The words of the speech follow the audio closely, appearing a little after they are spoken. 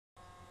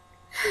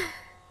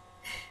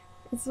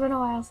It's been a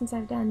while since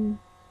I've done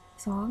a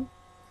song,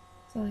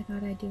 so I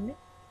thought I'd do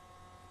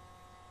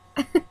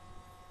it.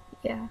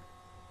 Yeah.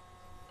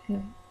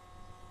 Anyway.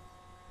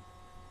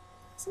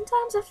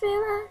 Sometimes I feel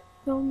like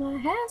throw my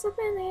hands up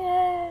in the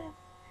air.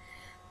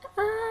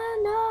 I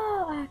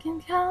know I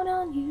can count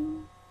on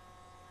you.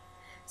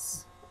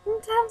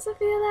 Sometimes I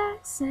feel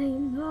like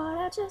saying, Lord,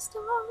 I just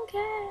don't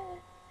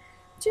care.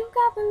 But you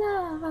got the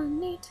love I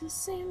need to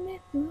see me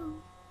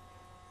through.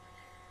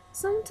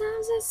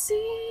 Sometimes it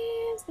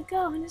seems the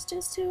going is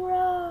just too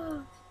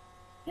rough,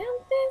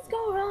 and things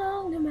go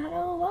wrong no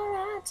matter what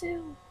I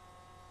do.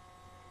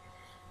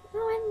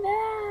 And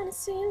then it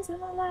seems that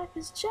my life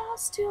is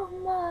just too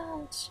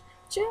much,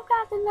 but you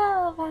got the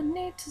love I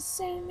need to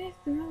see me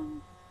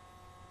through.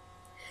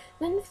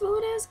 When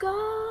food is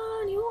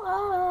gone, you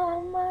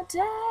are my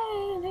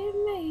daily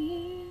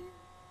meal.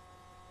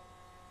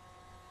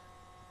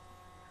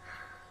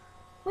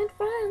 When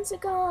friends are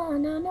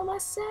gone, I know my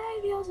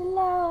Savior's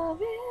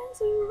love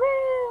is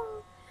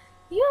real.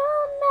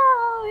 You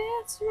know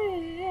it's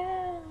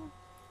real.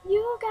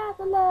 You got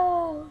the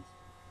love.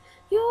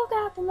 You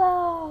got the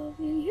love.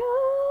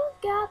 You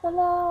got the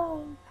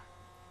love.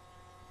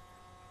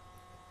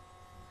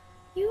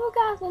 You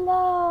got the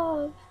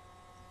love.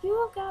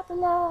 You got the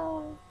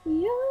love.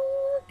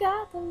 You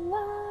got the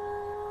love.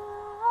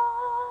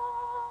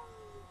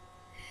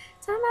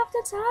 Time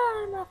after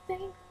time I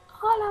think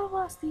all I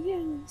was to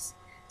use.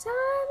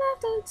 Time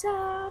after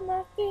time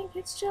I think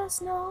it's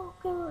just no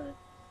good.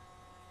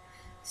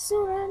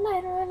 Sooner or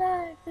later in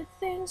life the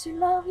things you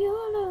love you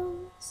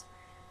lose.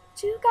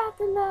 But you got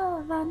the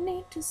love I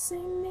need to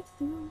see me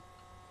through.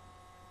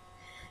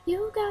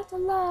 You got the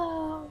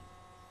love.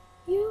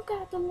 You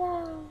got the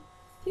love.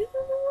 You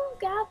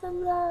got the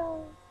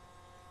love.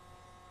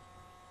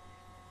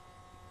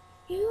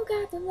 You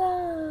got the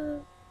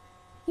love.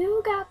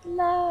 You got the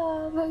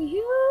love.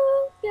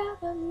 You got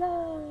the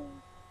love.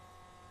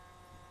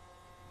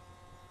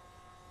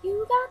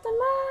 You got the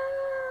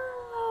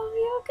love.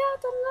 You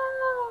got the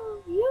love.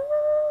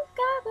 You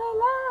got the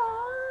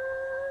love.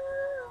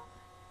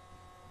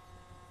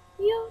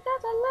 You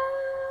got the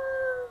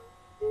love.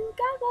 You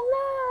got the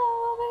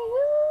love.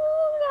 You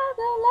got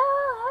the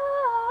love.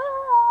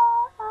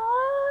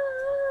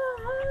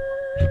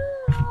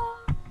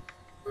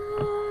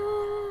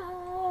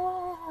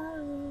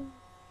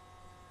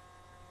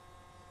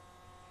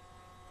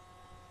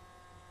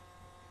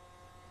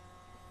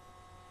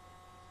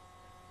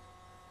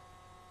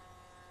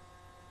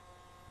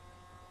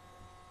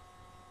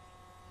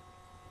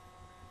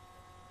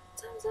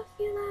 Sometimes I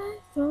feel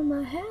like throw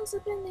my hands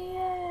up in the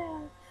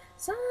air.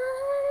 So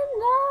I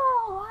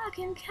know I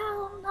can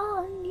count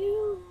on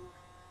you.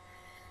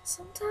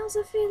 Sometimes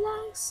I feel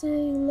like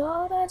saying,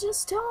 Lord, I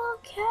just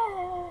don't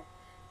care.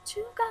 But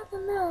you got the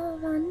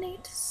love I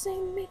need to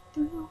see me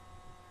through.